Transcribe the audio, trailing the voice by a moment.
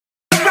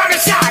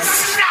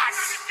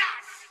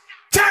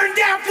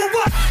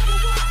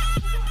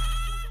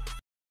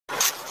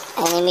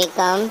enemy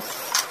comes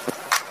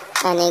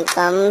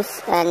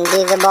and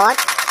this is a bot.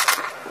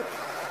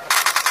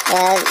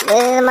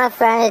 This is my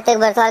friend Ritik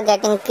Barsal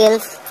getting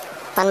kills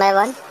one by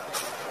one.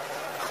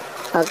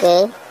 Okay.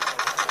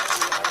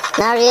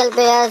 Now real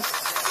players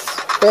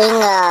doing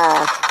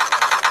a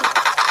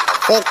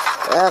fake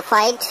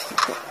fight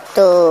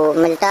to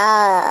milta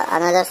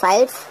another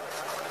sides,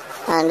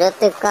 and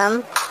Ritik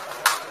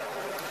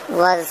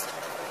was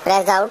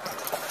pressed out.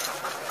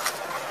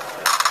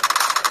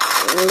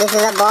 This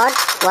is a bot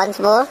once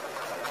more.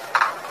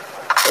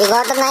 He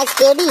got a nice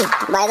KD,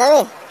 by the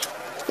way.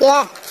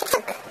 Yeah.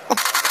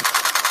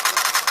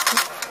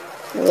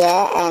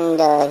 Yeah, and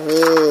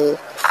he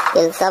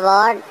kills the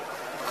bot.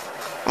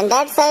 And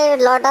that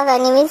side, lot of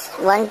enemies.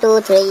 1,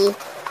 2, 3.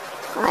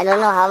 I don't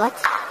know how much,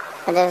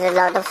 but there's a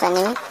lot of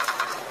enemies.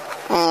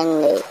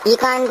 And he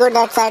can't go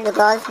that side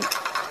because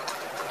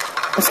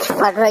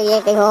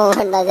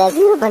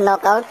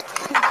knockout.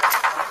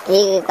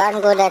 He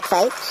can't go that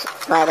side,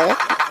 by the way.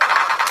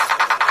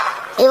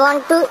 He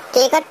want to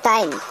take a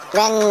time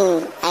when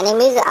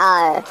enemies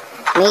are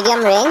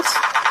medium range.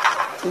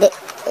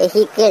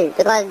 He killed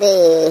because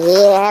he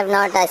have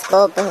not a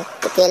scope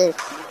to kill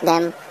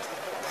them.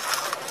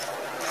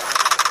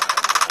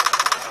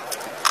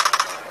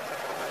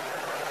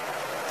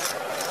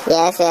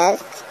 Yes.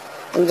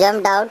 He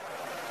jumped out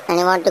and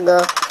he want to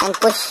go and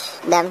push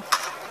them.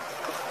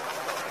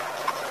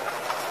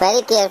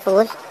 Very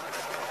careful.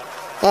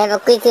 He have a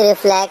quick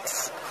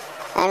reflex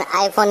and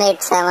iPhone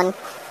 8-7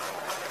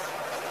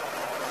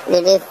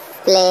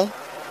 display,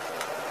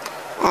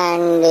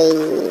 and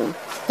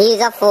he is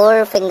a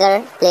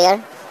 4-finger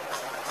player.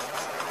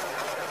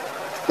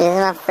 This is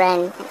my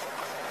friend.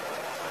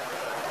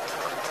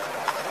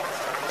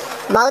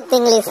 बहुत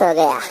English हो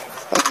गया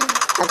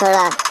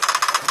थोड़ा.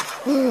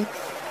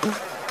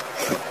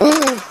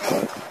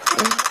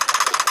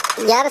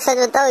 यार सच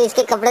बताओ,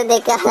 इसके कपड़े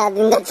देख के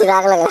आदमी का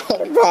चिराग लग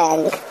रहा है.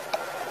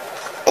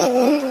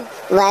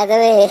 बाय द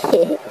वे,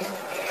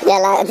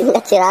 आदमी का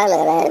चिराग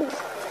लग रहा है.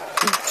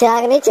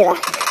 चिराग नहीं, चिराग.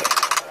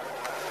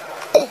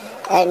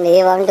 And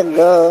he want to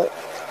go.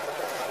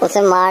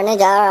 उसे मारने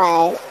जा रहा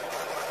है.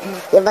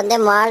 ये बंदे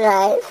मार रहा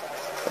है.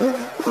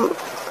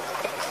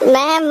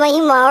 मैं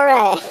वही मार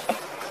रहा है.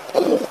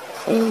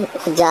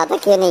 ज्यादा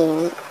क्यों नहीं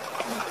है.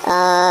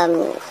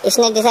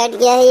 इसने डिसाइड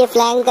किया है ये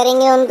फ्लैंक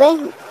करेंगे उन पे.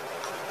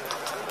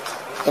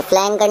 ये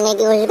फ्लैंक करने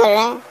की कोशिश कर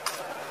रहे हैं.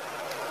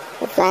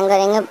 फ्लैंक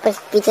करेंगे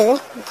पीछे से.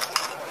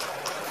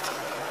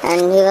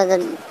 And he was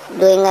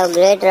doing a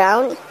great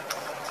round.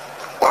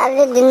 यार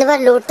दिन भर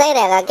लूटता ही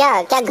रहेगा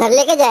क्या? क्या घर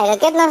लेके जाएगा?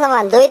 कितना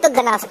सामान? 2 ही तो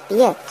गना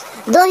सकती है.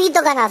 2 ही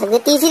तो गना सकती है.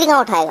 तीसरी कहाँ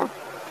उठाएगा?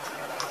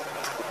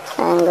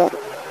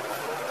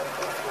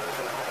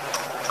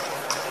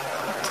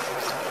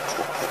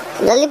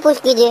 जल्दी पुश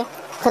कीजिए,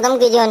 खत्म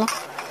कीजिए उन्हें.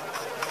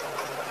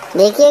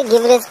 देखिए,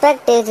 गिव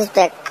रिस्पेक्ट टेक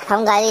रिस्पेक्ट.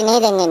 हम गाली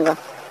नहीं देंगे इनको.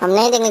 हम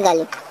नहीं देंगे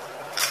गाली.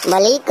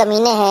 भले ही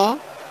कमीने हैं,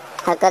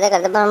 हरकतें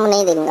करते, पर हम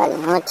नहीं देंगे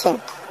गाली. हम अच्छे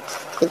हैं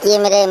क्योंकि ये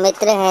मेरे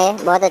मित्र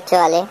हैं बहुत अच्छे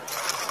वाले.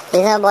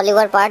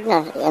 Bollywood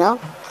partner, you know.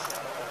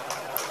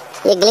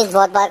 ये ग्लिच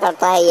बहुत बार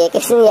करता है. ये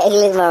किसी भी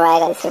ग्लिच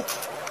मरवाएगा इसे.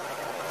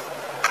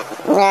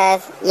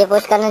 ये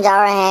पुश करने जा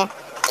रहे हैं.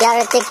 क्या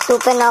ऋतिक 2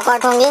 पे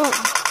नॉकआउट होंगे?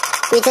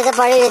 पीछे से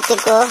पड़े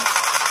ऋतिक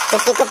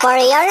को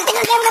पड़े. यार ऋतिक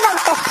का गेम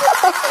खत्म.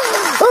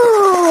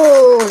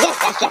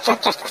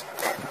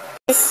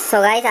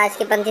 सो गाइस, आज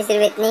की पंक्ति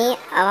सिर्फ इतनी.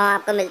 अब हम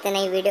आपको मिलते हैं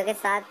नई वीडियो के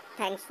साथ.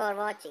 Thanks for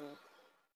watching.